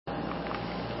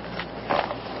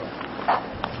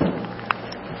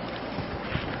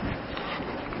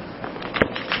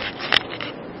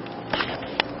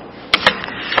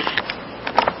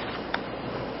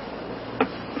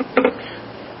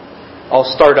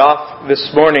I'll start off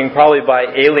this morning probably by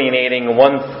alienating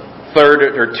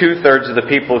 1/3 or 2/3 of the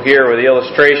people here with the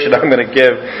illustration I'm going to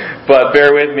give, but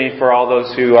bear with me for all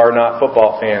those who are not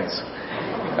football fans.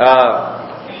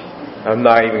 I'm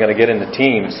not even going to get into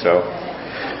teams, so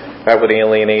that would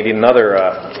alienate another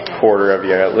quarter of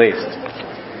you at least.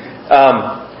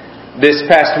 This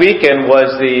past weekend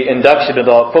was the induction of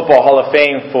the Football Hall of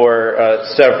Fame for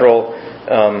several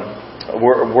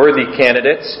worthy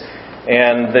candidates.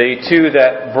 And the two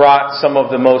that brought some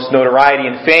of the most notoriety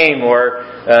and fame were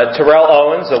Terrell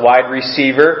Owens, a wide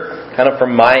receiver, kind of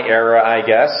from my era, I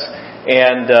guess,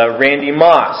 and Randy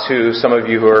Moss, who some of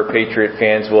you who are Patriot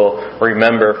fans will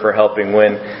remember for helping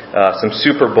win some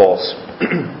Super Bowls.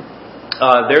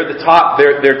 They're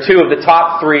two of the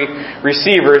top three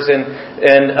receivers in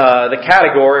the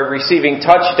category of receiving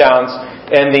touchdowns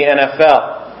in the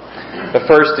NFL. The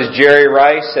first is Jerry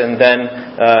Rice, and then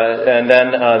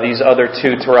these other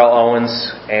two, Terrell Owens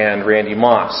and Randy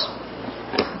Moss.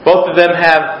 Both of them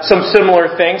have some similar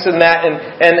things in that,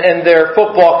 in their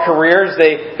football careers,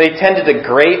 they tended to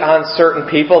grate on certain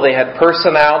people. They had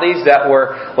personalities that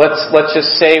were, let's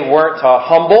just say, weren't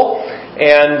humble,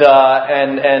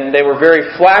 and they were very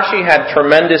flashy, had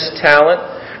tremendous talent.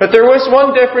 But there was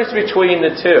one difference between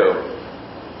the two.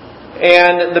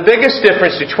 And the biggest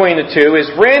difference between the two is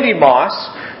Randy Moss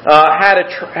had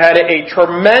a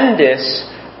tremendous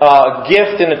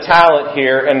gift and a talent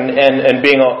here and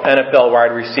being an NFL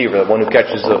wide receiver, the one who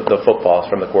catches the footballs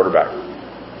from the quarterback.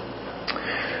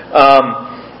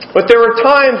 But there were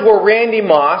times where Randy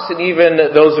Moss, and even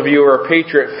those of you who are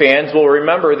Patriot fans will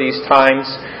remember these times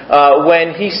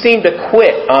when he seemed to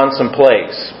quit on some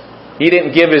plays. He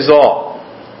didn't give his all.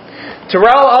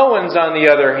 Terrell Owens, on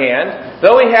the other hand,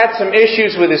 though he had some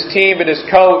issues with his team and his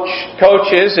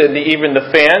coaches and even the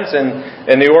fans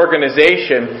and the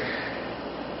organization,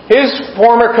 his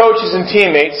former coaches and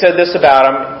teammates said this about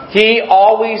him: he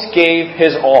always gave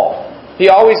his all. He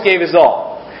always gave his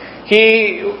all.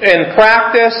 He, in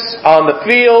practice, on the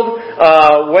field,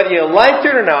 whether you liked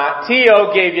it or not,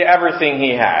 T.O. gave you everything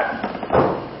he had.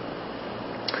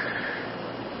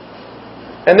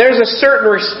 And there's a certain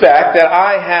respect that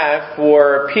I have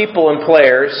for people and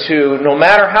players who, no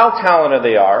matter how talented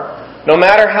they are, no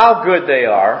matter how good they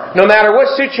are, no matter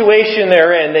what situation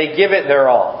they're in, they give it their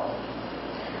all.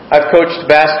 I've coached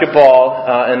basketball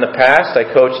in the past. I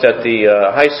coached at the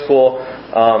high school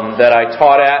that I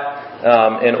taught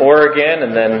at in Oregon,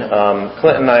 and then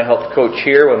Clinton and I helped coach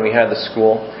here when we had the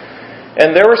school.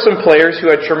 And there were some players who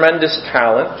had tremendous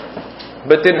talent,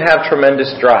 but didn't have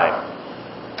tremendous drive.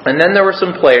 And then there were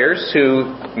some players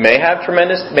who may have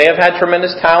had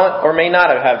tremendous talent or may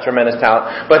not have had tremendous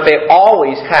talent, but they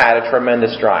always had a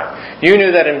tremendous drive. You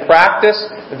knew that in practice,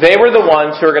 they were the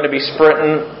ones who were going to be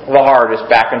sprinting the hardest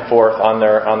back and forth on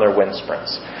their wind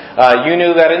sprints. You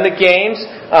knew that in the games,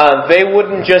 they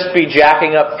wouldn't just be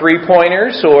jacking up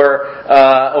 3-pointers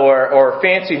or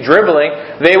fancy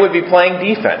dribbling. They would be playing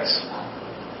defense.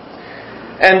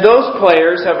 And those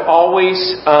players have always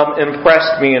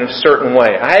impressed me in a certain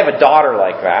way. I have a daughter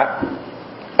like that.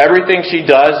 Everything she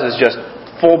does is just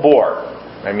full bore.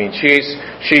 I mean, she's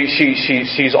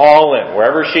all in.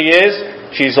 Wherever she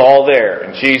is, she's all there,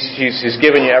 and she's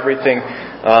giving you everything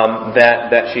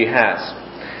that she has.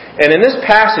 And in this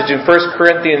passage in 1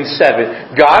 Corinthians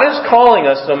 7, God is calling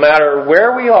us, no matter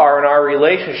where we are in our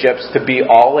relationships, to be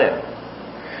all in.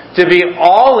 To be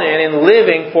all in and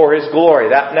living for His glory.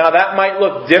 Now that might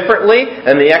look differently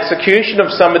in the execution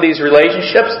of some of these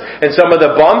relationships and some of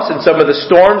the bumps and some of the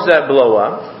storms that blow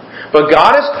up. But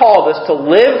God has called us to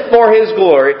live for His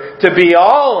glory, to be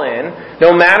all in,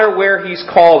 no matter where He's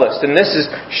called us. And this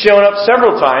has shown up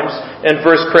several times in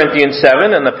 1 Corinthians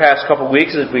 7 in the past couple of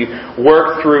weeks as we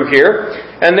work through here.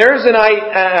 And there's an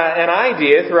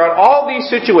idea throughout all these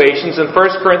situations in 1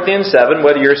 Corinthians 7,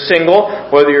 whether you're single,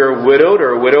 whether you're widowed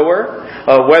or a widower,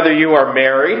 whether you are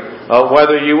married,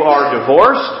 whether you are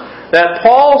divorced, that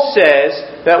Paul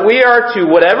says that we are to,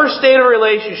 whatever state of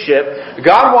relationship,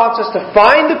 God wants us to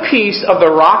find the peace of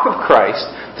the rock of Christ,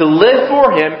 to live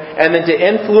for Him, and then to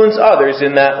influence others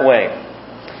in that way.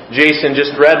 Jason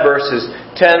just read verses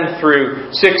 10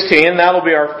 through 16. That'll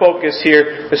be our focus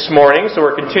here this morning. So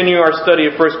we're continuing our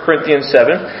study of 1 Corinthians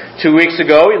 7. 2 weeks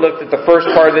ago, we looked at the first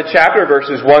part of the chapter,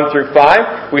 verses 1 through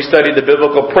 5. We studied the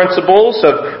biblical principles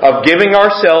of giving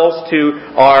ourselves to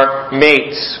our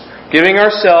mates. Giving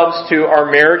ourselves to our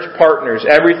marriage partners,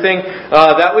 everything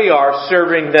that we are,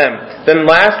 serving them. Then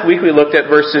last week we looked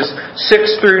at verses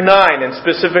 6 through 9, and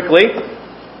specifically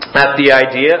at the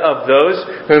idea of those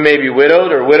who may be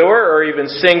widowed or widower or even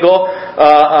single,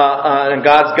 and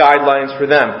God's guidelines for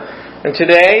them. And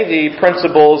today, the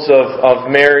principles of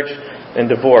marriage and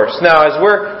divorce. Now, as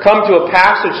we're come to a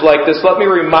passage like this, let me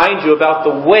remind you about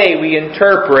the way we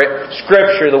interpret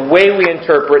Scripture, the way we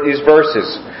interpret these verses.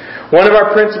 One of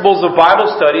our principles of Bible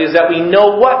study is that we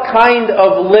know what kind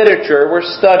of literature we're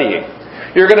studying.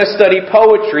 You're going to study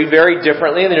poetry very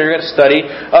differently than you're going to study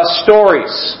stories.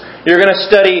 You're going to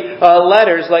study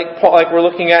letters like we're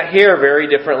looking at here very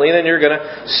differently than you're going to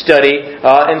study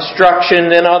instruction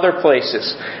in other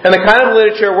places. And the kind of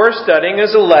literature we're studying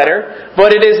is a letter,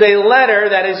 but it is a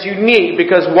letter that is unique,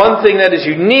 because one thing that is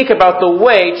unique about the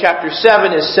way chapter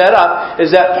 7 is set up is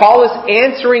that Paul is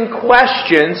answering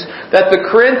questions that the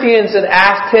Corinthians had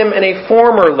asked him in a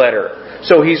former letter.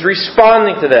 So he's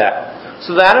responding to that.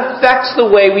 So that affects the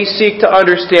way we seek to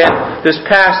understand this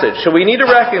passage. So we need to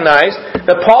recognize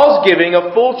that Paul's giving a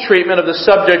full treatment of the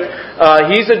subject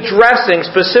he's addressing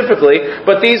specifically,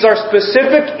 but these are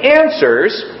specific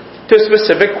answers to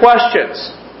specific questions.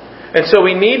 And so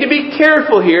we need to be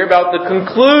careful here about the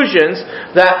conclusions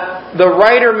that the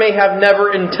writer may have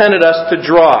never intended us to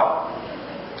draw.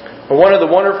 One of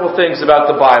the wonderful things about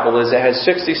the Bible is it has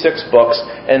 66 books,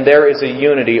 and there is a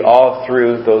unity all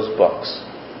through those books.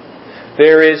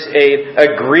 There is an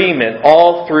agreement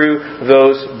all through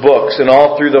those books and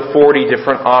all through the 40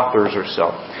 different authors or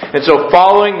so. And so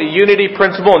following the unity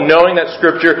principle and knowing that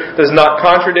Scripture does not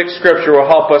contradict Scripture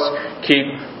will help us keep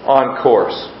on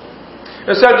course.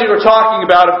 The subject we're talking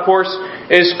about, of course,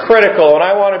 is critical, and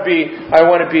I want to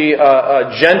be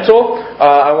gentle.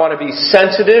 I want to be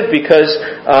sensitive, because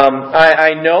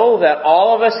I know that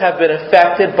all of us have been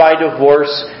affected by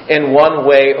divorce in one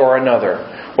way or another,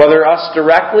 whether us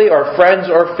directly or friends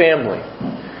or family.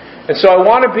 And so I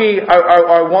want to be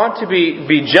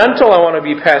gentle. I want to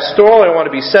be pastoral. I want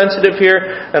to be sensitive here,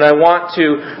 and I want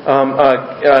to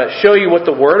show you what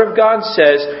the Word of God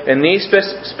says in these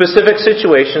specific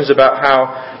situations about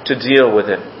how to deal with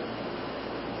it.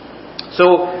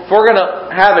 So, if we're going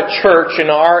to have a church in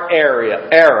our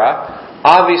era,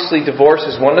 obviously divorce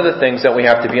is one of the things that we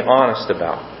have to be honest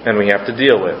about and we have to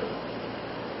deal with.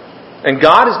 And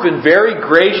God has been very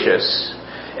gracious,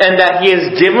 and that He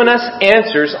has given us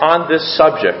answers on this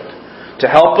subject to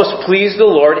help us please the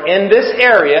Lord in this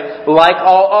area like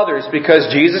all others, because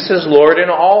Jesus is Lord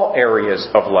in all areas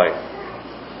of life.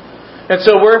 And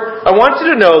so I want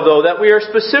you to know, though, that we are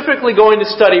specifically going to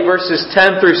study verses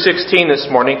 10 through 16 this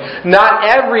morning, not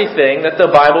everything that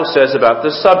the Bible says about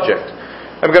this subject.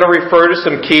 I'm going to refer to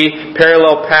some key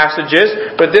parallel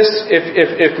passages, but this,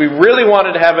 if we really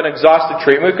wanted to have an exhaustive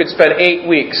treatment, we could spend 8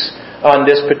 weeks on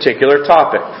this particular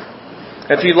topic.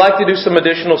 If you'd like to do some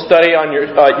additional study on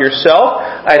yourself,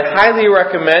 I'd highly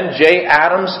recommend Jay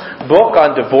Adams' book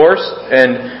on divorce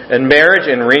and marriage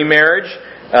and remarriage.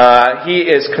 He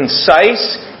is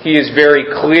concise, he is very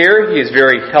clear, he is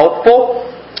very helpful.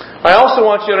 I also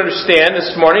want you to understand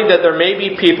this morning that there may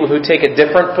be people who take a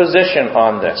different position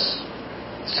on this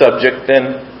subject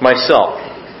than myself.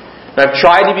 And I've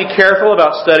tried to be careful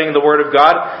about studying the Word of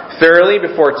God thoroughly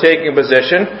before taking a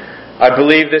position. I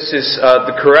believe this is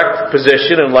the correct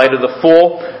position in light of the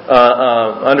full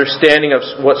understanding of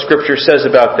what Scripture says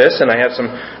about this, and I have some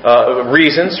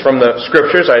reasons from the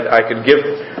Scriptures I could give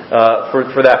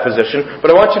for that position.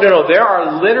 But I want you to know there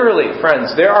are literally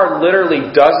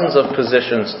dozens of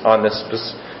positions on this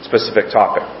specific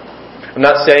topic. I'm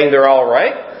not saying they're all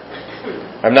right.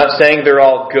 I'm not saying they're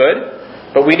all good,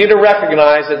 but we need to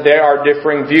recognize that there are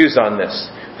differing views on this.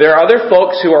 There are other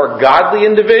folks who are godly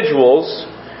individuals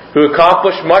who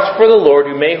accomplish much for the Lord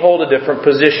who may hold a different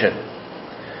position.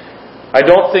 I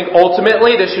don't think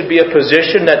ultimately this should be a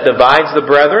position that divides the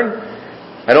brethren.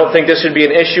 I don't think this should be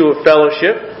an issue of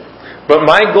fellowship. But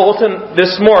my goal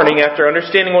this morning, after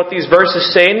understanding what these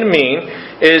verses say and mean,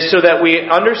 is so that we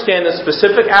understand the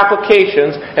specific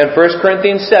applications in 1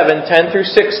 Corinthians 7, 10 through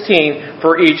 16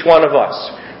 for each one of us.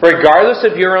 Regardless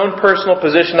of your own personal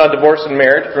position on divorce and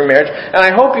marriage, and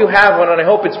I hope you have one, and I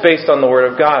hope it's based on the Word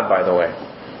of God, by the way.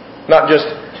 Not just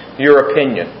your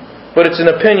opinion, but it's an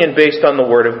opinion based on the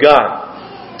Word of God.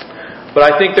 But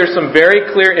I think there's some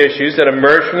very clear issues that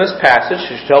emerge from this passage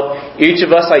to help each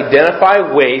of us identify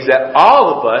ways that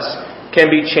all of us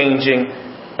can be changing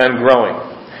and growing.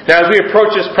 Now, as we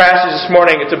approach this passage this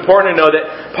morning, it's important to know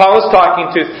that Paul is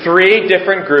talking to 3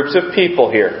 different groups of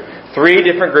people here. 3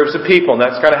 different groups of people, and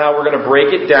that's kind of how we're going to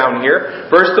break it down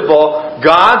here. First of all,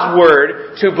 God's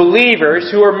Word to believers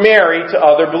who are married to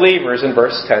other believers in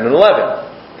verses 10 and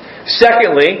 11.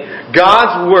 Secondly,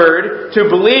 God's Word to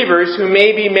believers who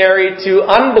may be married to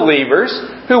unbelievers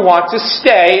who want to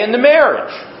stay in the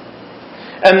marriage.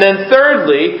 And then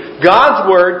thirdly, God's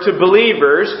Word to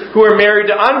believers who are married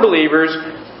to unbelievers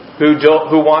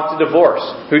who want to divorce,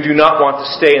 who do not want to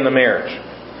stay in the marriage.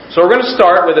 So we're going to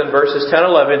start with, in verses 10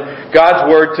 and 11, God's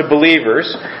word to believers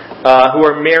who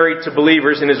are married to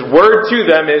believers, and His word to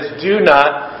them is, do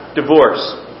not divorce.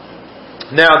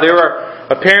 Now, there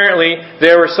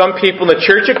were some people in the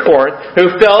church at Corinth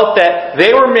who felt that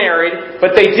they were married,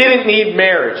 but they didn't need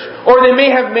marriage. Or they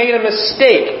may have made a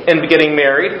mistake in getting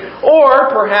married. Or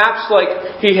perhaps,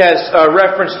 like he has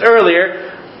referenced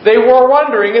earlier, they were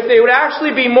wondering if they would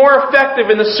actually be more effective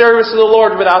in the service of the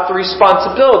Lord without the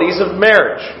responsibilities of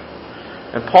marriage.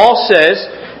 And Paul says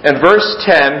in verse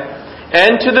 10,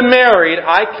 and to the married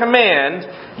I command,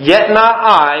 yet not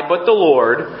I, but the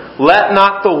Lord, let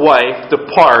not the wife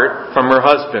depart from her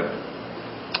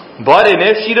husband. But and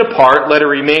if she depart, let her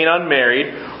remain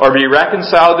unmarried, or be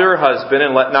reconciled to her husband,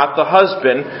 and let not the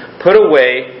husband put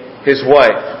away his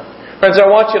wife. Friends,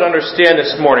 I want you to understand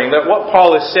this morning that what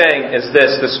Paul is saying is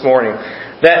this morning.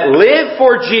 That live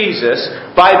for Jesus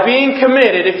by being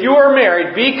committed. If you are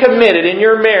married, be committed in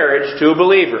your marriage to a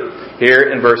believer. Here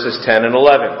in verses 10 and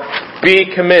 11. Be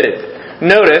committed.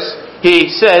 Notice, he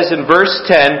says in verse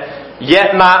 10,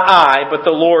 yet not I, but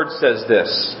the Lord says this.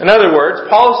 In other words,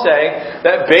 Paul is saying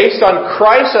that based on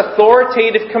Christ's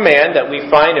authoritative command that we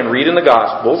find and read in the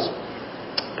Gospels,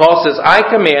 Paul says, I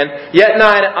command, yet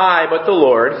not I, but the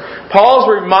Lord. Paul's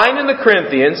reminding the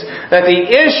Corinthians that the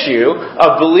issue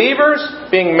of believers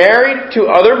being married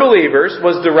to other believers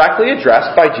was directly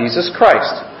addressed by Jesus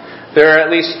Christ. There are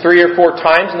at least 3 or 4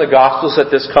 times in the Gospels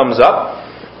that this comes up.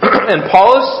 And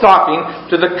Paul is talking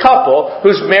to the couple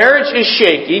whose marriage is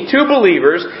shaky, 2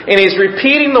 believers, and he's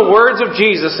repeating the words of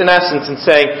Jesus in essence and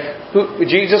saying,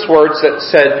 Jesus' words that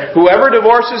said, whoever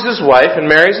divorces his wife and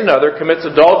marries another commits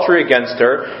adultery against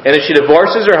her, and if she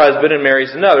divorces her husband and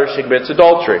marries another, she commits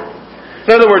adultery.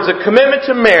 In other words, a commitment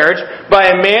to marriage by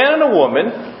a man and a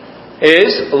woman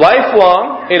is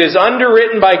lifelong. It is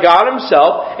underwritten by God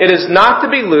Himself. It is not to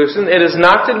be loosened. It is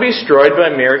not to be destroyed by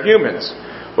mere humans.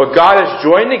 What God has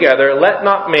joined together, let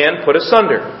not man put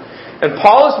asunder. And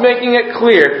Paul is making it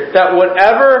clear that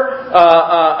whatever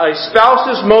a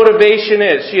spouse's motivation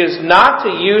is, she is not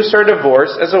to use her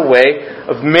divorce as a way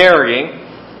of marrying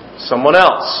someone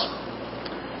else.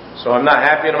 So I'm not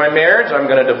happy in my marriage, I'm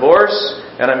going to divorce,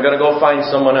 and I'm going to go find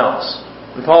someone else.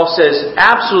 And Paul says,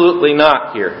 absolutely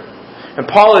not here. And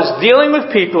Paul is dealing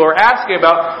with people who are asking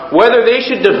about whether they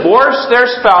should divorce their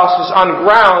spouses on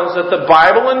grounds that the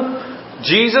Bible and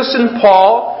Jesus and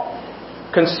Paul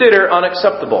consider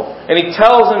unacceptable. And he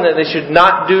tells them that they should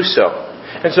not do so.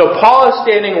 And so Paul is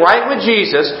standing right with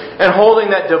Jesus and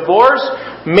holding that divorce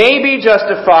may be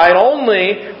justified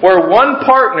only where one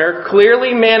partner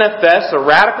clearly manifests a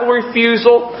radical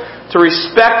refusal to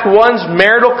respect one's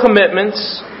marital commitments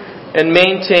and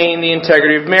maintain the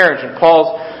integrity of marriage. And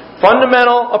Paul's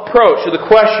fundamental approach to the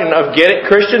question of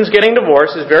Christians getting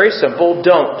divorced is very simple.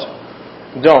 Don't.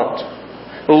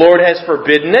 The Lord has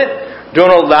forbidden it. Don't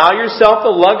allow yourself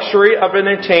the luxury of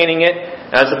entertaining it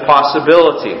as a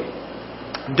possibility.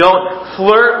 Don't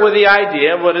flirt with the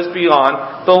idea of what is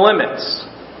beyond the limits.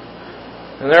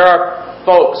 And there are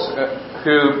folks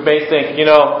who may think,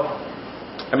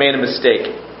 I made a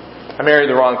mistake. I married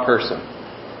the wrong person.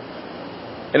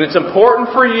 And it's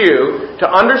important for you to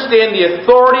understand the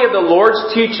authority of the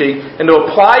Lord's teaching and to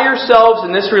apply yourselves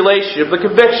in this relationship, the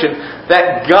conviction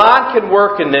that God can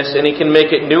work in this and He can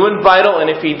make it new and vital.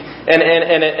 And if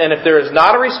there is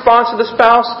not a response to the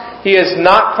spouse, He is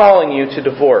not calling you to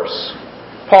divorce.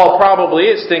 Paul probably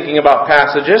is thinking about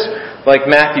passages like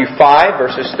Matthew 5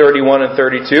 verses 31 and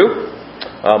 32,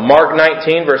 Mark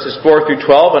 19 verses 4 through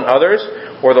 12 and others,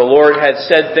 where the Lord had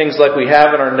said things like we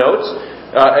have in our notes.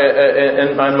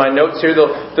 In my notes here,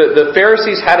 the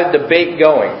Pharisees had a debate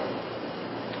going.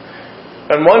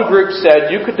 And one group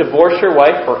said you could divorce your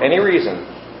wife for any reason.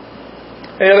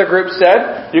 And the other group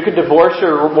said you could divorce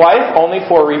your wife only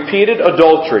for repeated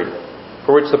adultery,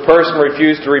 for which the person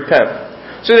refused to repent.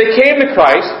 So they came to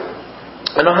Christ,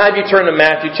 and I'll have you turn to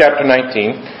Matthew chapter 19,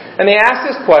 and they asked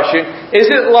this question, is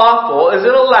it lawful, is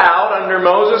it allowed under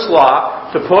Moses'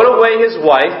 law to put away his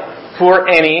wife for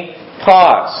any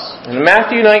cause? In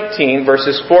Matthew 19,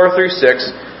 verses 4 through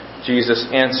 6, Jesus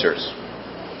answers.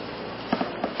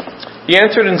 He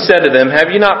answered and said to them,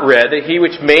 have you not read that He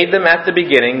which made them at the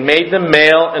beginning made them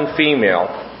male and female?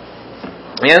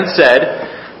 And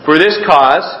said, for this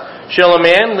cause shall a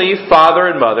man leave father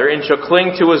and mother, and shall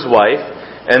cling to his wife,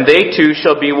 and they two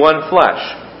shall be one flesh.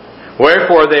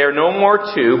 Wherefore they are no more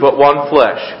two, but one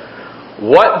flesh.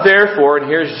 What therefore,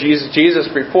 and here's Jesus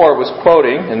before was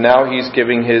quoting, and now He's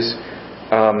giving His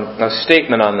a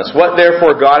statement on this. What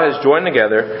therefore God has joined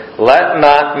together, let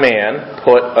not man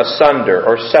put asunder,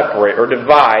 or separate, or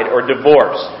divide, or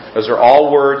divorce. Those are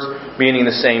all words meaning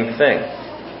the same thing.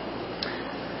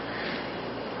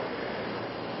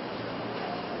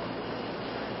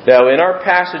 Now, in our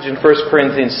passage in 1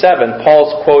 Corinthians 7,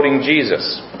 Paul's quoting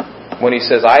Jesus when he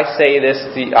says, I'm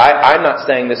not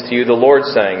saying this to you, the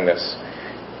Lord's saying this.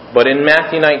 But in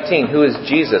Matthew 19, who is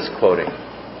Jesus quoting?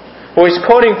 Well, he's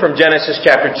quoting from Genesis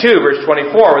chapter 2, verse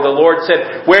 24, where the Lord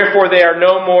said, wherefore they are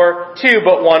no more two,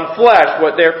 but one flesh.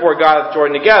 What therefore God hath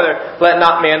joined together, let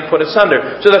not man put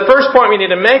asunder. So the first point we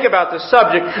need to make about this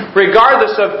subject,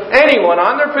 regardless of anyone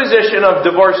on their position of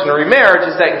divorce and remarriage,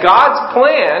 is that God's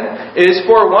plan is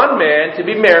for one man to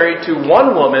be married to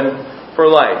one woman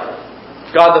for life.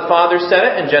 God the Father said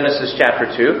it in Genesis chapter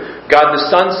 2. God the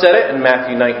Son said it in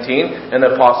Matthew 19. And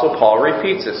the Apostle Paul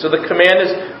repeats it. So the command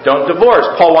is, don't divorce.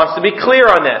 Paul wants to be clear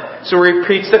on that. So he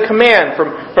repeats the command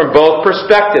from both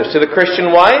perspectives. To the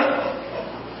Christian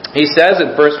wife, he says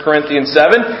in 1 Corinthians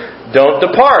 7, don't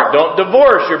depart. Don't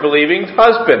divorce your believing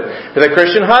husband. To the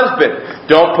Christian husband,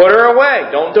 don't put her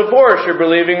away. Don't divorce your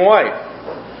believing wife.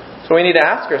 So we need to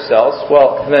ask ourselves,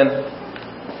 well, then,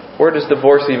 where does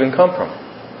divorce even come from?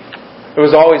 It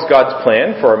was always God's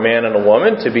plan for a man and a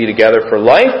woman to be together for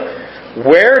life.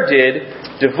 Where did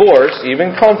divorce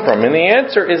even come from? And the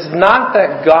answer is not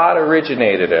that God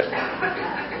originated it.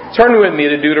 Turn with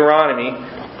me to Deuteronomy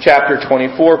chapter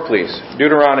 24, please.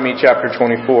 Deuteronomy chapter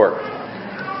 24.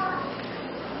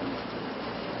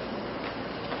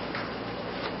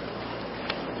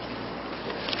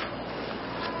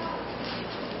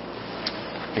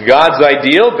 God's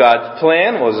ideal, God's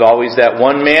plan was always that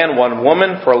one man, one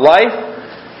woman for life.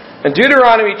 And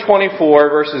Deuteronomy 24,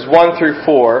 verses 1 through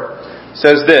 4,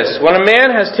 says this, when a man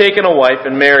has taken a wife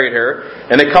and married her,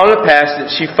 and it come to pass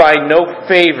that she find no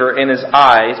favor in his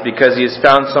eyes, because he has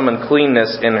found some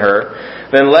uncleanness in her,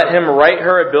 then let him write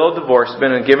her a bill of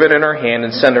divorcement and give it in her hand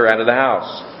and send her out of the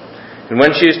house. And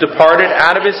when she is departed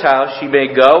out of his house, she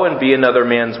may go and be another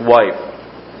man's wife.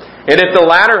 And if the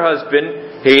latter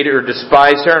husband hate or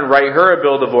despise her, and write her a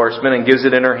bill of divorcement and gives it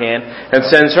in her hand and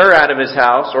sends her out of his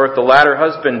house, or if the latter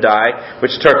husband die,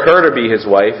 which took her to be his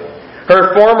wife,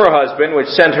 her former husband,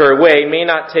 which sent her away, may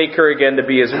not take her again to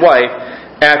be his wife.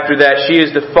 After that she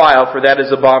is defiled, for that is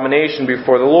abomination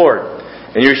before the Lord.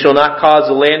 And you shall not cause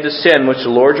the land to sin, which the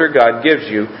Lord your God gives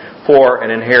you for an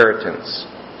inheritance.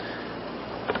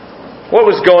 What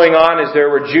was going on is there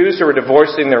were Jews who were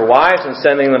divorcing their wives and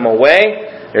sending them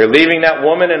away. They're leaving that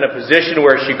woman in a position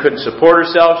where she couldn't support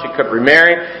herself, she couldn't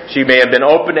remarry, she may have been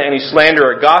open to any slander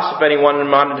or gossip anyone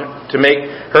wanted to make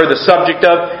her the subject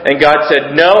of, and God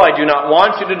said, no, I do not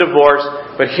want you to divorce,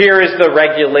 but here is the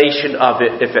regulation of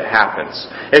it if it happens.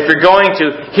 If you're going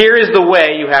to, here is the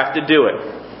way you have to do it.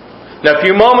 Now a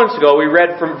few moments ago we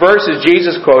read from verses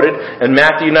Jesus quoted in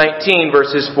Matthew 19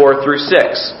 verses 4 through 6.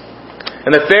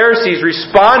 And the Pharisees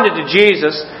responded to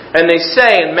Jesus, and they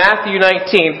say in Matthew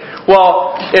 19,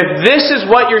 well, if this is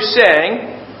what you're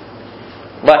saying,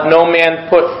 let no man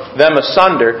put them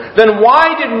asunder, then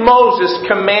why did Moses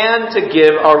command to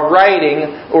give a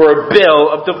writing or a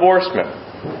bill of divorcement?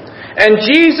 And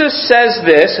Jesus says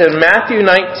this in Matthew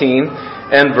 19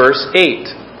 and verse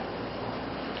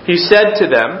 8. He said to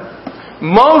them,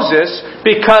 Moses,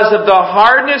 because of the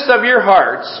hardness of your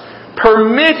hearts,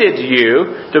 permitted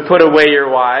you to put away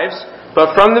your wives,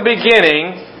 but from the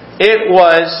beginning it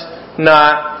was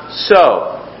not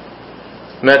so.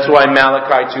 And that's why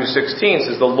Malachi 2:16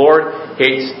 says the Lord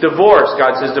hates divorce.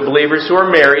 God says to believers who are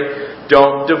married,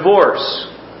 don't divorce.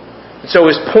 So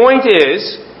his point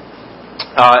is,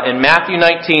 in Matthew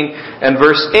 19 and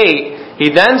verse 8, he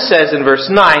then says in verse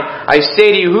 9, I say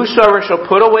to you, whosoever shall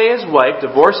put away his wife,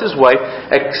 divorce his wife,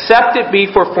 except it be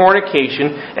for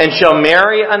fornication, and shall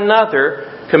marry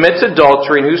another, commits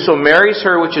adultery, and whoso marries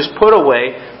her which is put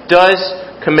away, does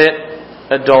commit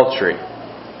adultery.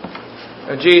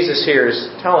 Now, Jesus here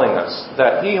is telling us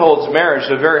that He holds marriage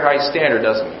to a very high standard,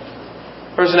 doesn't He?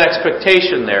 There's an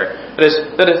expectation there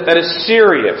that is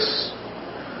serious.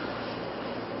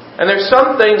 And there's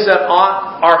some things that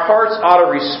our hearts ought to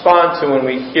respond to when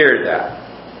we hear that.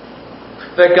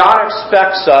 That God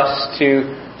expects us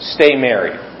to stay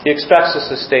married. He expects us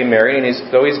to stay married, and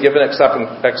though He's given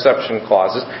exception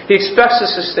clauses, He expects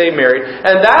us to stay married.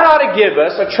 And that ought to give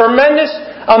us a tremendous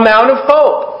amount of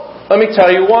hope. Let me tell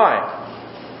you why.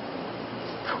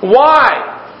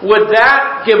 Why would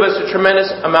that give us a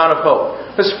tremendous amount of hope?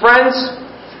 Because friends,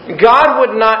 God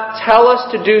would not tell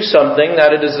us to do something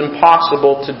that it is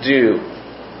impossible to do.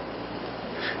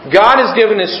 God has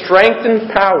given His strength and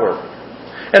power.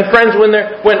 And friends, when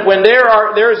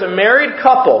there is a married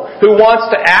couple who wants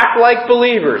to act like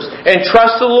believers and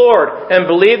trust the Lord and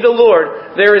believe the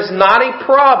Lord, there is not a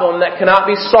problem that cannot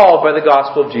be solved by the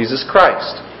gospel of Jesus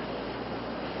Christ.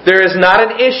 There is not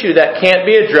an issue that can't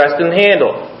be addressed and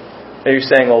handled. And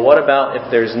you're saying, well, what about if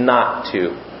there's not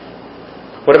two?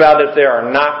 What about if there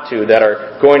are not two that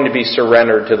are going to be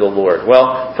surrendered to the Lord?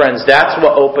 Well, friends, that's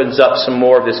what opens up some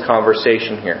more of this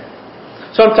conversation here.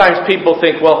 Sometimes people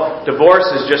think, well, divorce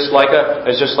is just like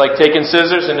taking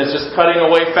scissors and it's just cutting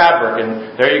away fabric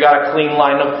and there you got a clean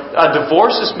line.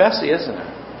 Divorce is messy, isn't it?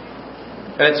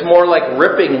 And it's more like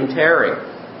ripping and tearing.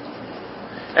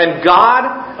 And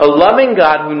God, a loving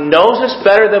God who knows us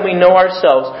better than we know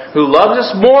ourselves, who loves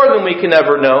us more than we can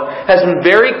ever know, has been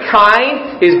very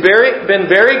kind,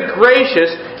 been very gracious,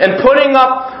 and putting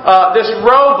up this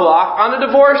roadblock on the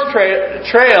divorce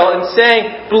trail and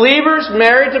saying, believers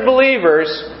married to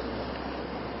believers,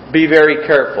 be very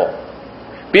careful.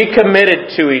 Be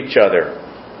committed to each other.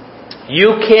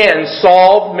 You can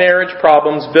solve marriage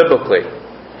problems biblically.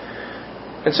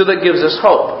 And so that gives us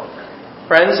hope.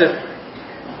 Friends, if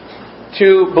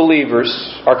two believers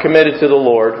are committed to the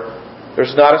Lord,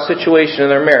 there's not a situation in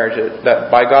their marriage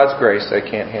that by God's grace they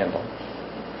can't handle.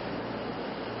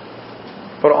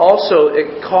 But also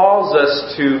it calls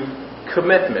us to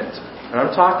commitment. And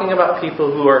I'm talking about people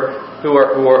who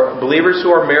are believers who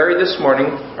are married this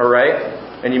morning, all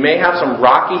right? And you may have some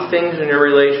rocky things in your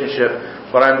relationship,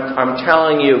 but I'm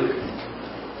telling you,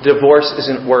 divorce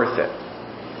isn't worth it.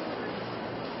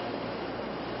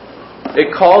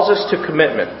 It calls us to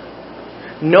commitment.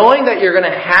 Knowing that you're going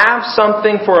to have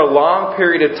something for a long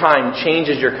period of time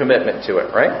changes your commitment to it,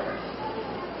 right?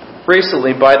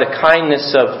 Recently, by the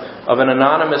kindness of an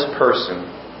anonymous person,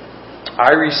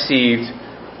 I received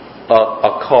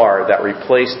a car that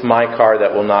replaced my car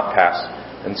that will not pass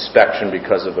inspection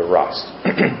because of the rust.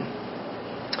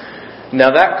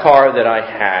 Now that car that I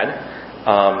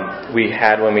had, we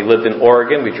had when we lived in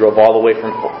Oregon. We drove all the way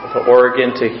from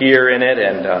Oregon to here in it,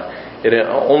 and it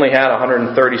only had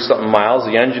 130-something miles.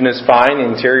 The engine is fine.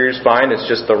 The interior is fine. It's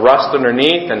just the rust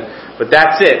underneath. But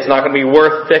that's it. It's not going to be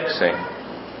worth fixing.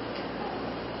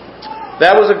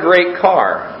 That was a great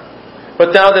car.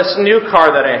 But now this new car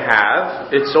that I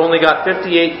have, it's only got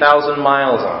 58,000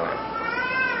 miles on it.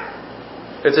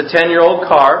 It's a 10-year-old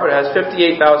car, but it has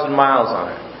 58,000 miles on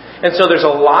it. And so there's a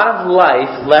lot of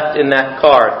life left in that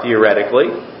car, theoretically.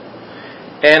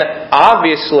 And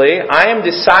obviously, I am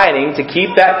deciding to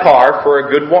keep that car for a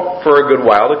good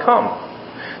while to come.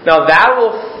 Now, that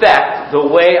will affect the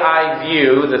way I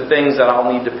view the things that I'll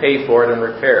need to pay for it and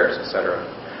repairs, etc.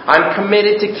 I'm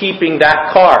committed to keeping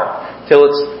that car till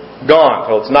it's gone,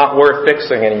 till it's not worth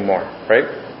fixing anymore, right?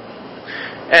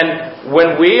 And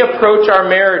when we approach our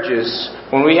marriages,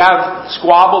 when we have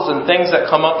squabbles and things that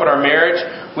come up in our marriage,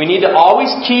 we need to always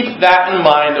keep that in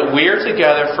mind, that we are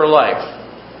together for life.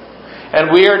 And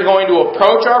we are going to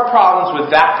approach our problems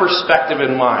with that perspective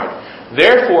in mind.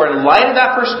 Therefore, in light of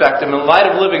that perspective, in light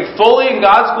of living fully in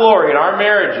God's glory in our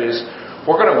marriages,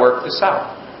 we're going to work this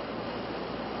out.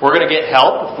 We're going to get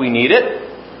help if we need it.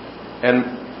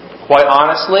 And quite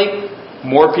honestly,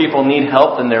 more people need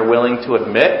help than they're willing to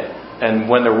admit. And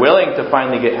when they're willing to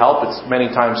finally get help, it's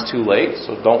many times too late,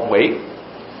 so don't wait.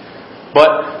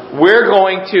 But we're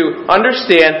going to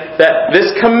understand that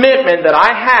this commitment that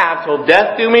I have till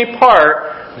death do me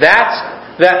part,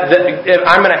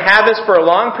 I'm going to have this for a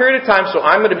long period of time, so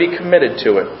I'm going to be committed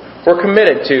to it. We're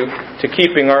committed to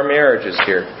keeping our marriages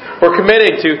here. We're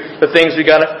committed to the things we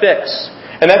got to fix.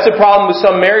 And that's a problem with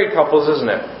some married couples,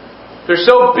 isn't it? They're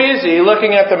so busy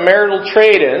looking at the marital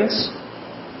trade-ins,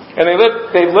 and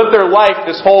they've lived their life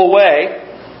this whole way,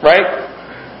 right?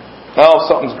 Oh,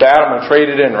 something's bad, I'm going to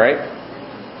trade it in, right?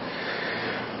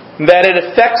 That it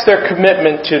affects their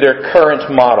commitment to their current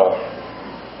model,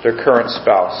 their current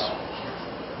spouse.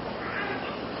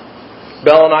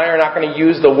 Belle and I are not going to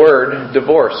use the word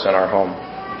divorce in our home.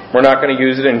 We're not going to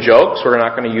use it in jokes. We're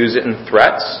not going to use it in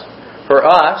threats. For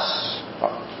us,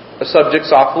 the subject's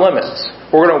off limits.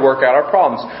 We're going to work out our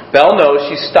problems. Belle knows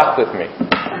she's stuck with me.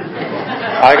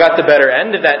 I got the better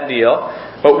end of that deal.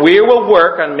 But we will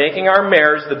work on making our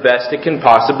marriage the best it can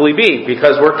possibly be,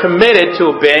 because we're committed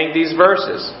to obeying these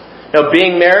verses. Now,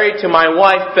 being married to my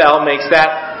wife, Belle, makes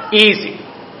that easy.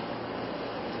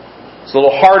 It's a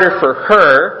little harder for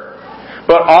her.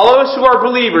 But all of us who are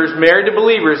believers, married to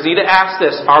believers, need to ask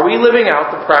this: are we living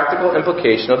out the practical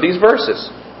implication of these verses?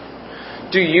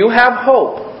 Do you have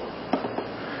hope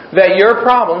that your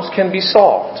problems can be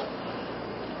solved?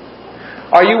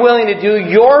 Are you willing to do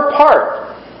your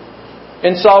part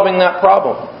in solving that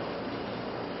problem?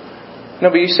 No,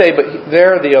 but you say, but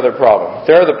they're the other problem.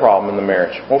 They're the problem in the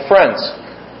marriage. Well, friends,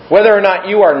 whether or not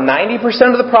you are 90%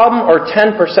 of the problem or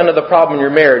 10% of the problem in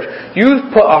your marriage,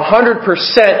 you've put 100%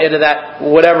 into that,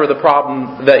 whatever the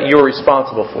problem that you're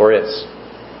responsible for is.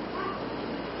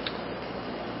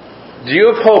 Do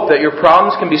you have hope that your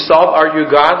problems can be solved? Are you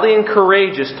godly and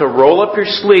courageous to roll up your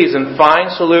sleeves and find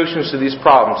solutions to these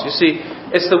problems? You see,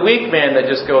 it's the weak man that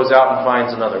just goes out and finds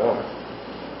another woman.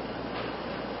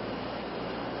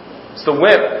 It's the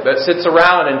wimp that sits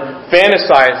around and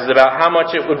fantasizes about how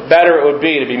much better it would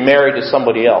be to be married to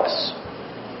somebody else.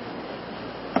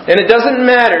 And it doesn't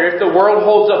matter if the world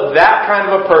holds up that kind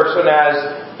of a person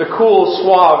as the cool,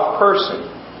 suave person,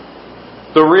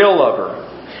 the real lover.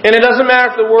 And it doesn't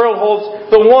matter if the world holds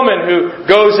the woman who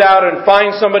goes out and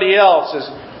finds somebody else as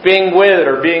being with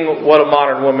or being what a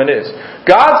modern woman is.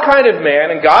 God's kind of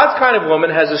man and God's kind of woman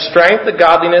has the strength, the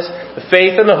godliness, the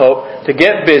faith, and the hope to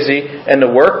get busy and to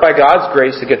work by God's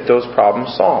grace to get those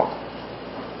problems solved.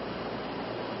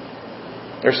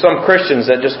 There's some Christians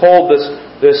that just hold this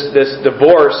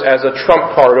divorce as a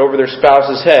trump card over their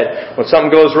spouse's head. When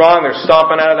something goes wrong, they're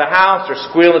stomping out of the house, they're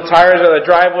squealing the tires out of the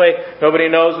driveway, nobody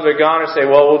knows where they're gone, or say,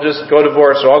 well, we'll just go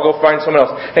divorce, or I'll go find someone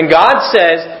else. And God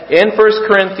says in 1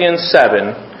 Corinthians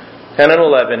 7, 10 and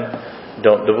 11,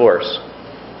 don't divorce.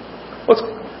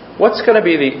 What's going to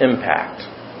be the impact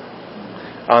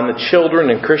on the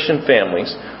children in Christian families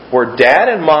where dad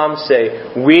and mom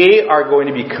say, we are going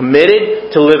to be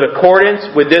committed to live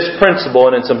accordance with this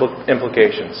principle and its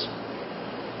implications?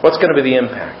 What's going to be the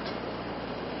impact?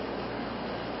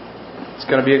 It's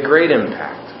going to be a great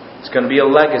impact. It's going to be a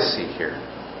legacy here.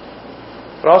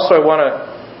 But also I want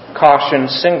to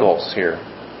caution singles here.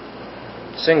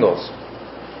 Singles.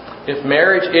 If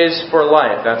marriage is for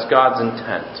life, that's God's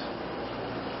intent.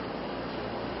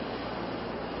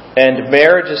 And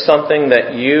marriage is something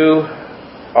that you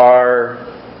are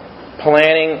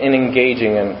planning and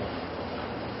engaging in.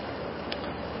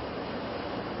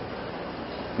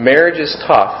 Marriage is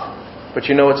tough, but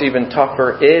you know what's even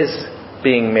tougher is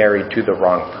being married to the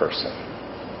wrong person.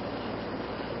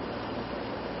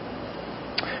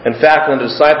 In fact, when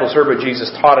the disciples heard what Jesus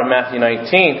taught in Matthew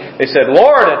 19, they said,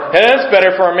 Lord, it's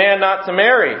better for a man not to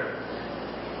marry.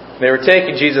 They were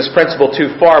taking Jesus' principle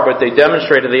too far, but they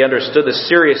demonstrated they understood the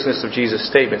seriousness of Jesus'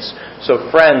 statements.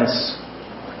 So friends,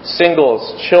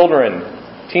 singles, children,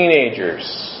 teenagers,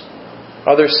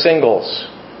 other singles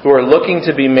who are looking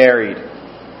to be married,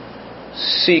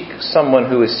 seek someone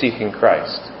who is seeking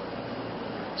Christ.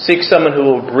 Seek someone who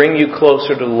will bring you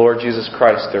closer to the Lord Jesus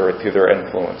Christ through their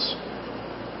influence.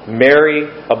 Marry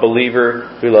a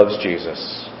believer who loves Jesus.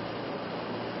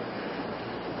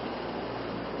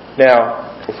 Now,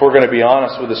 if we're going to be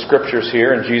honest with the Scriptures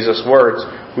here and Jesus' words,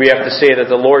 we have to say that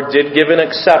the Lord did give an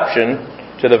exception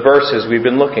to the verses we've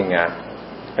been looking at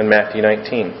in Matthew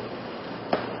 19.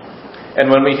 And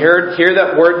when we hear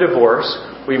that word divorce,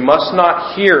 we must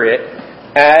not hear it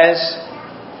as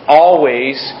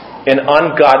always an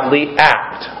ungodly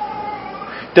act.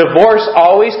 Divorce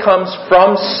always comes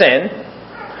from sin,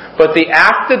 but the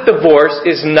act of divorce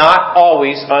is not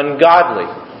always ungodly.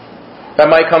 That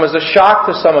might come as a shock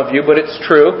to some of you, but it's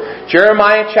true.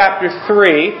 Jeremiah chapter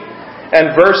 3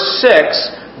 and verse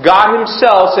 6, God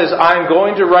Himself says, I'm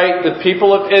going to write the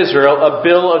people of Israel a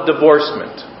bill of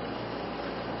divorcement.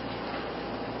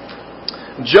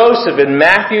 Joseph in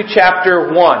Matthew chapter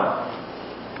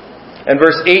 1 and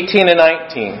verse 18 and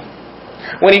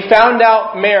 19, when he found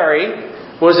out Mary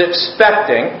was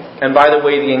expecting, and by the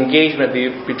way, the engagement,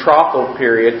 the betrothal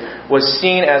period, was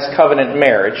seen as covenant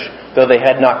marriage, though they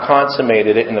had not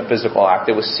consummated it in the physical act.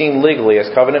 It was seen legally as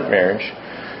covenant marriage.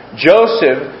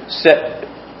 Joseph said,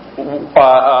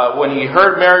 when he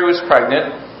heard Mary was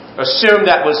pregnant, assumed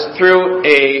that was through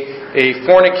a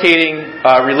fornicating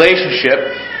relationship,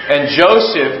 and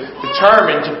Joseph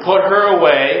determined to put her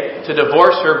away, to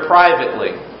divorce her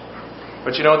privately.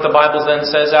 But you know what the Bible then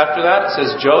says after that? It says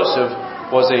Joseph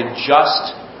was a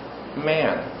just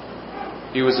man.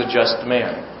 He was a just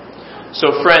man.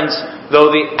 So friends,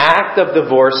 though the act of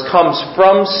divorce comes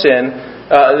from sin,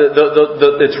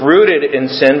 it's rooted in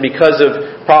sin because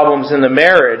of problems in the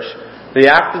marriage,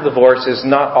 the act of divorce is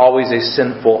not always a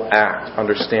sinful act.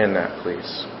 Understand that,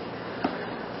 please.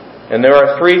 And there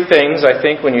are three things, I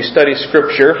think, when you study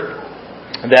Scripture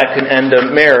that can end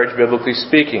a marriage, biblically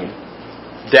speaking.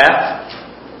 Death,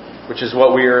 which is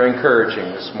what we are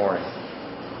encouraging this morning.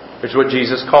 Which is what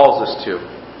Jesus calls us to.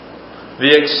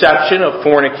 The exception of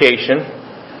fornication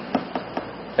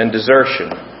and desertion.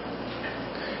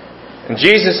 And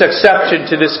Jesus' exception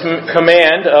to this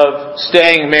command of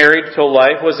staying married till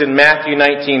life was in Matthew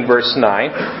 19, verse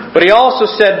 9. But He also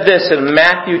said this in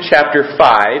Matthew chapter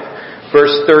 5,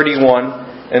 verse 31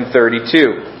 and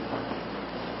 32.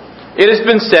 It has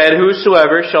been said,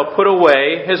 "Whosoever shall put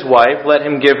away his wife, let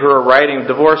him give her a writing of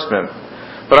divorcement.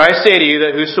 But I say to you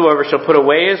that whosoever shall put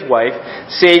away his wife,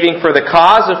 saving for the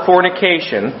cause of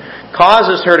fornication,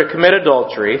 causes her to commit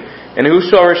adultery, and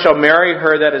whosoever shall marry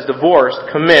her that is divorced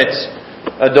commits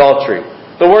adultery."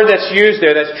 The word that's used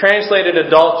there, that's translated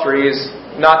adultery, is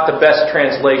not the best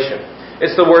translation.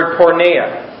 It's the word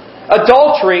porneia.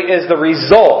 Adultery is the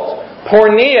result.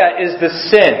 Porneia is the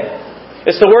sin.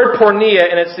 It's the word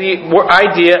porneia, and it's the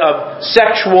idea of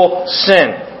sexual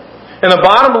sin. And the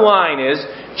bottom line is,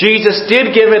 Jesus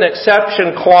did give an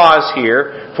exception clause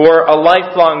here for a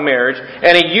lifelong marriage,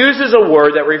 and He uses a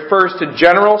word that refers to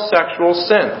general sexual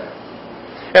sin.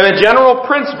 And the general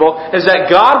principle is that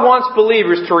God wants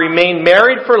believers to remain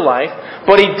married for life,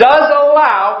 but He does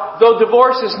allow, though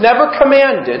divorce is never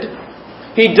commanded,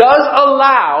 He does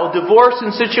allow divorce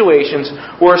in situations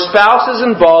where a spouse is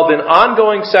involved in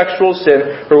ongoing sexual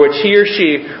sin for which he or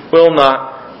she will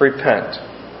not repent.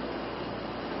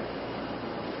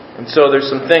 And so there's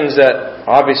some things that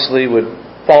obviously would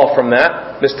fall from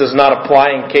that. This does not apply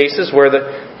in cases where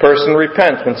the person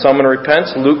repents. When someone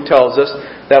repents, Luke tells us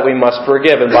that we must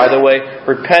forgive. And by the way,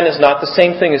 repent is not the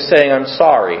same thing as saying, "I'm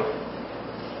sorry."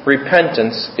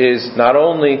 Repentance is not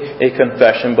only a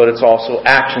confession, but it's also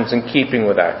actions in keeping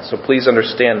with that. So please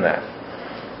understand that.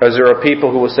 Because there are people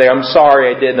who will say, "I'm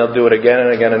sorry I did," and they'll do it again and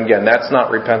again and again. That's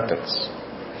not repentance.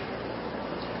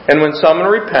 And when someone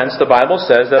repents, the Bible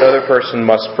says that other person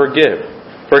must forgive.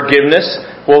 Forgiveness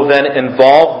will then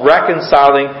involve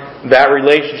reconciling that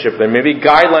relationship. There may be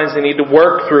guidelines they need to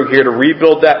work through here to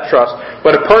rebuild that trust.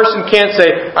 But a person can't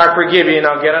say, "I forgive you and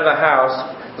I'll get out of the house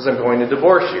because I'm going to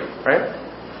divorce you." Right?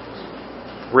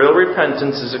 Real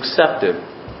repentance is accepted.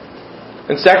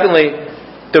 And secondly,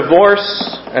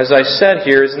 divorce, as I said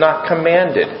here, is not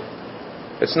commanded.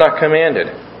 It's not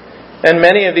commanded. And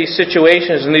many of these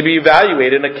situations need to be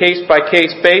evaluated on a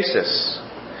case-by-case basis.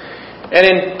 And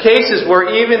in cases where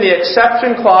even the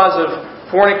exception clause of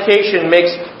fornication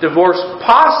makes divorce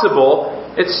possible,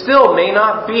 it still may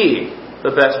not be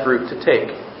the best route to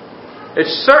take. It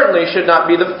certainly should not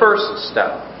be the first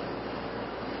step.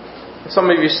 Some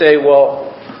of you say,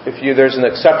 "Well, if there's an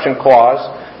exception clause,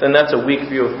 then that's a weak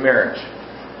view of marriage."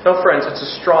 No, friends, it's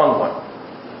a strong one.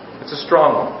 It's a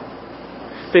strong one.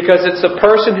 Because it's the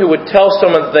person who would tell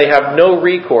someone that they have no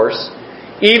recourse,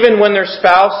 even when their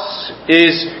spouse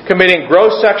is committing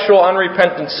gross sexual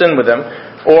unrepentant sin with them,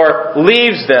 or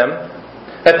leaves them,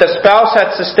 that the spouse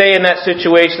has to stay in that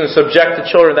situation and subject the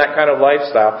children to that kind of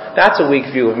lifestyle. That's a weak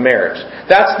view of marriage.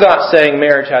 That's not saying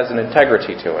marriage has an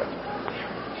integrity to it.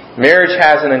 Marriage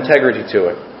has an integrity to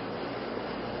it.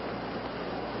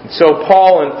 So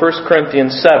Paul in 1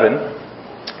 Corinthians 7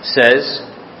 says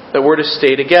that we're to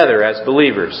stay together as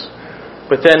believers.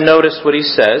 But then notice what he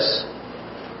says.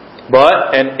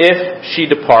 And if she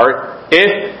depart,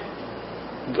 if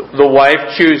the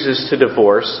wife chooses to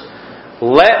divorce,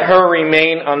 let her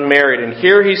remain unmarried. And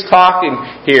here he's talking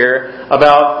here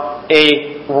about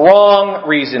a wrong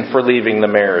reason for leaving the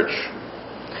marriage.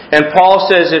 And Paul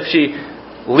says if she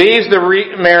leaves the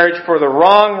marriage for the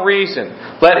wrong reason,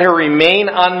 let her remain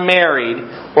unmarried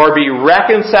or be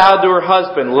reconciled to her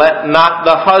husband. Let not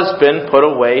the husband put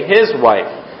away his wife.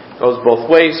 It goes both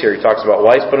ways here. He talks about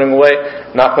wives putting away,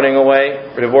 not putting away,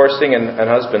 divorcing, and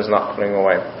husbands not putting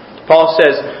away. Paul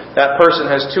says that person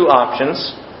has two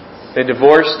options. They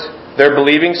divorced their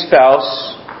believing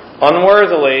spouse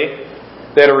unworthily.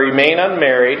 They to remain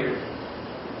unmarried,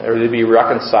 or to be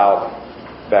reconciled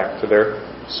back to their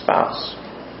spouse.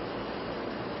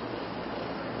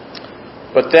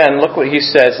 But then, look what he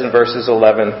says in verses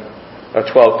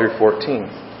 12 through 14.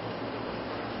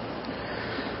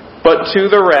 But to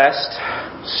the rest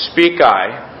speak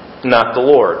I, not the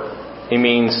Lord. He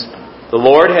means the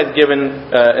Lord had given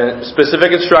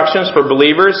specific instructions for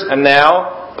believers, and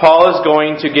now Paul is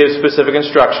going to give specific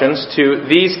instructions to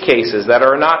these cases that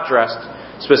are not addressed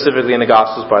specifically in the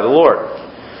Gospels by the Lord.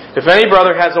 If any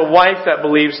brother has a wife that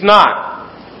believes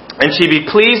not, and she be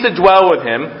pleased to dwell with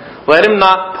him, let him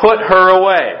not put her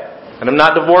away. Let him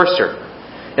not divorce her.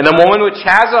 And the woman which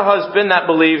has a husband that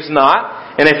believes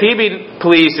not, and if he be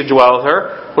pleased to dwell with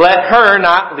her, let her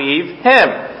not leave him.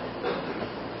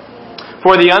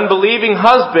 For the unbelieving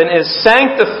husband is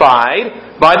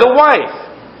sanctified by the wife,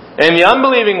 and the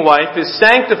unbelieving wife is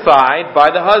sanctified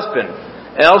by the husband.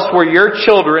 Else were your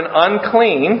children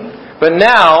unclean, but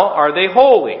now are they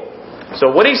holy.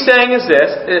 So what he's saying is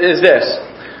this.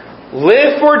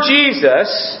 live for Jesus.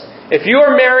 If you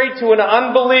are married to an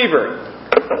unbeliever,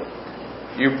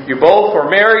 you both were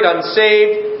married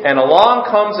unsaved, and along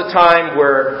comes a time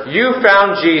where you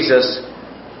found Jesus,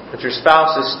 but your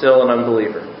spouse is still an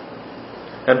unbeliever.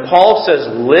 And Paul says,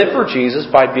 live for Jesus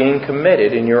by being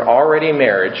committed in your already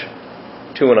marriage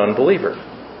to an unbeliever.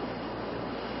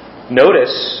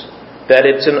 Notice that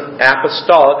it's an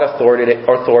apostolic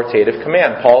authoritative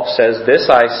command. Paul says, this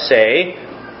I say,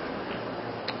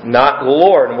 not the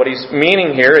Lord. And what he's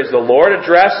meaning here is the Lord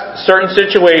addressed a certain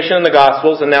situation in the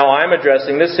Gospels, and now I'm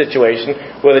addressing this situation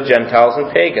with the Gentiles and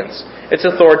pagans. It's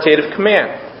authoritative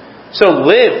command. So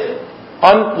live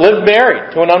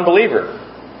married to an unbeliever.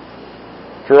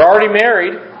 If you're already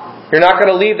married, you're not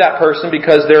going to leave that person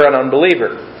because they're an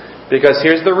unbeliever. Because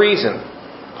here's the reason.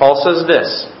 Paul says this.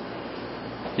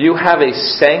 You have a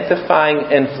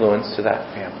sanctifying influence to that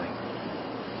family.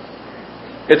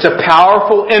 It's a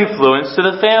powerful influence to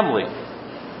the family.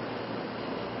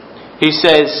 He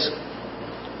says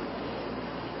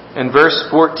in verse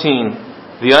 14,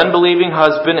 the unbelieving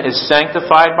husband is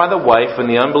sanctified by the wife, and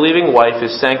the unbelieving wife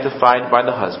is sanctified by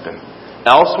the husband.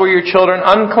 Else were your children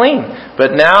unclean,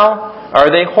 but now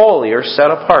are they holy or set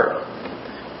apart.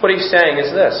 What he's saying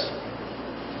is this.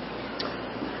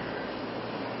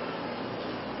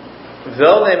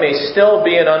 Though they may still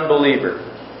be an unbeliever,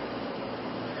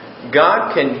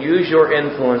 God can use your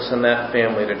influence in that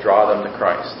family to draw them to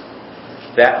Christ.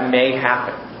 That may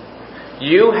happen.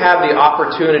 You have the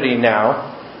opportunity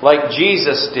now, like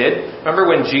Jesus did. Remember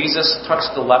when Jesus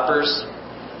touched the lepers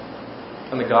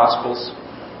in the Gospels?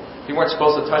 You weren't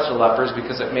supposed to touch the lepers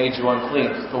because it made you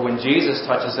unclean. But when Jesus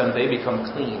touches them, they become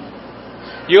clean.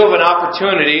 You have an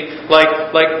opportunity, like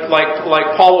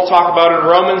Paul will talk about in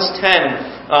Romans 10,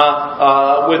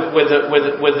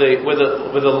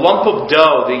 with a lump of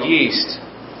dough, the yeast,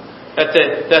 that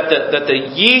the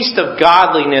yeast of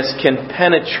godliness can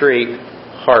penetrate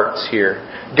hearts here.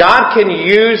 God can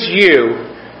use you,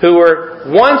 who were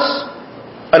once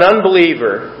an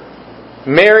unbeliever,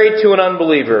 married to an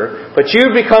unbeliever, but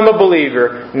you become a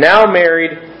believer, now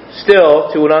married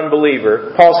still to an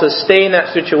unbeliever. Paul says, stay in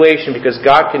that situation because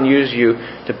God can use you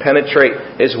to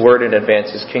penetrate His Word and advance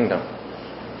His kingdom.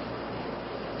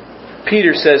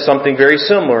 Peter says something very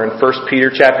similar in 1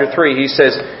 Peter chapter 3. He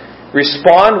says,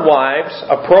 respond, wives,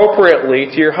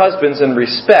 appropriately to your husbands in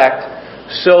respect,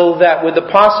 so that with the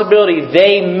possibility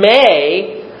they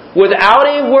may, without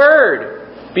a word,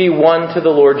 be won to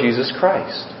the Lord Jesus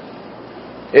Christ.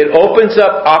 It opens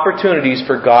up opportunities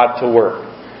for God to work.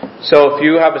 So if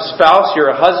you have a spouse,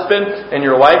 you're a husband, and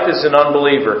your wife is an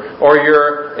unbeliever, or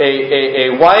you're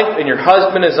a wife and your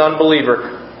husband is an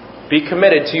unbeliever, be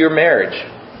committed to your marriage,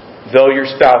 though your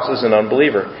spouse is an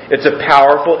unbeliever. It's a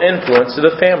powerful influence to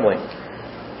the family.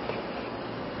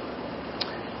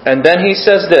 And then he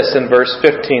says this in verse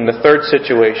 15, the third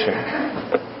situation.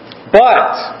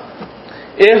 But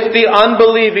if the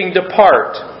unbelieving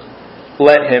depart,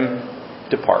 let him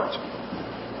depart.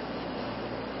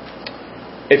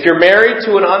 If you're married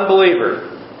to an unbeliever,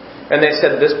 and they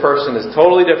said this person is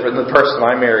totally different than the person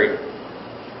I married.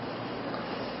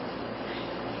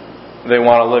 They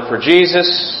want to live for Jesus.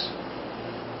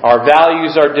 Our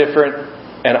values are different.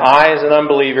 And I, as an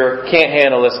unbeliever, can't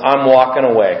handle this. I'm walking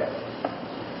away.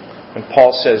 And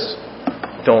Paul says,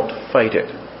 don't fight it.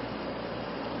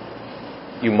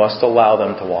 You must allow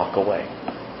them to walk away.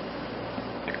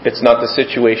 It's not the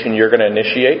situation you're going to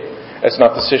initiate. It's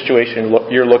not the situation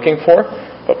you're looking for.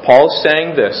 But Paul's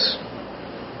saying this.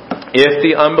 If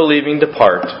the unbelieving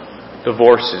depart,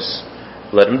 divorces,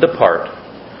 let him depart.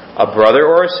 A brother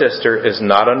or a sister is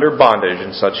not under bondage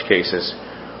in such cases,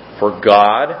 for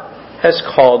God has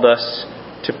called us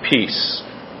to peace.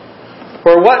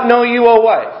 For what know you, O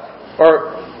wife?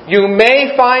 Or you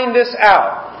may find this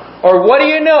out. Or what do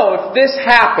you know if this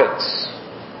happens?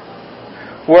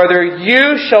 Whether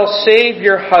you shall save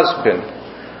your husband.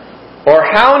 Or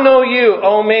how know you,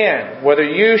 O man, whether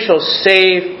you shall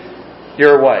save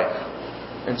your wife?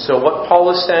 And so what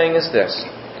Paul is saying is this.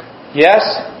 Yes,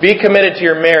 be committed to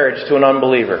your marriage to an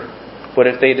unbeliever. But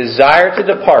if they desire to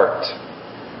depart,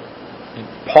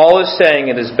 Paul is saying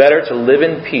it is better to live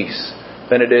in peace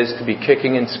than it is to be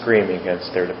kicking and screaming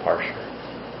against their departure.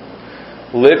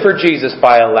 Live for Jesus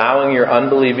by allowing your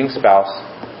unbelieving spouse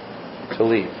to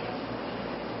leave.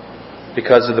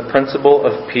 Because of the principle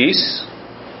of peace,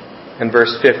 in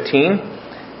verse 15,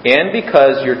 and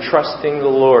because you're trusting the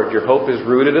Lord. Your hope is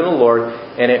rooted in the Lord,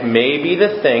 and it may be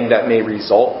the thing that may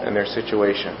result in their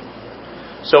situation.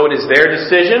 So it is their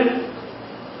decision.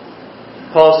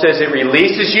 Paul says it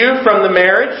releases you from the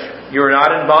marriage. You are not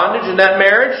in bondage in that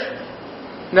marriage.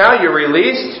 Now you're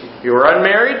released. You are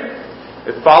unmarried.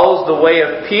 It follows the way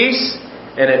of peace,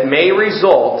 and it may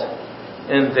result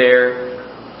in their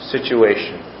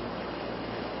situation.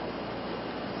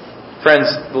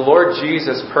 Friends, the Lord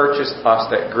Jesus purchased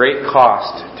us at great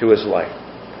cost to His life.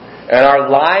 And our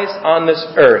lives on this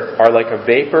earth are like a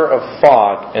vapor of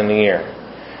fog in the air.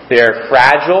 They are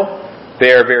fragile.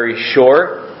 They are very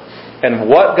short. And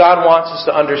what God wants us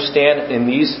to understand in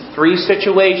these three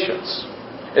situations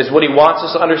is what He wants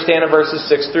us to understand in verses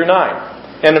 6 through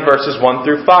 9 and in verses 1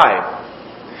 through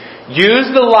 5. Use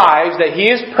the lives that He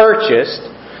has purchased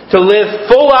to live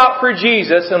full out for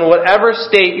Jesus in whatever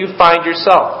state you find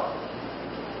yourself.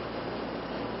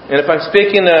 And if I'm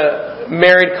speaking to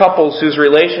married couples whose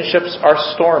relationships are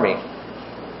stormy,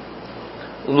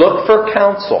 look for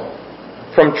counsel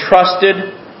from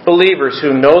trusted believers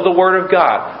who know the Word of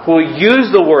God, who will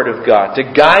use the Word of God to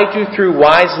guide you through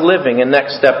wise living and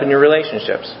next step in your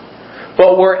relationships.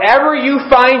 But wherever you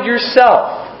find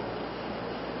yourself,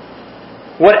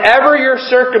 whatever your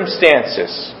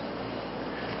circumstances,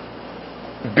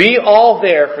 be all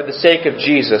there for the sake of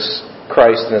Jesus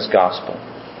Christ and His gospel.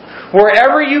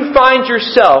 Wherever you find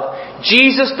yourself,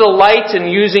 Jesus delights in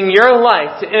using your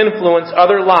life to influence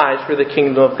other lives for the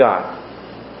kingdom of God.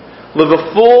 Live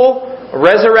a full,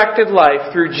 resurrected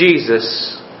life through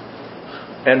Jesus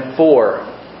and for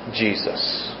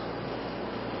Jesus.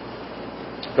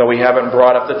 Though we haven't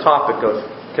brought up the topic of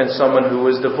can someone who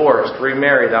is divorced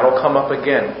remarry. That'll come up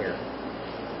again here.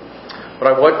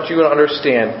 What I want you to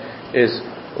understand is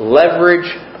leverage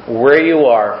where you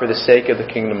are for the sake of the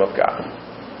kingdom of God.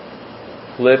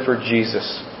 Live for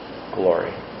Jesus'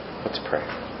 glory. Let's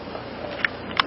pray.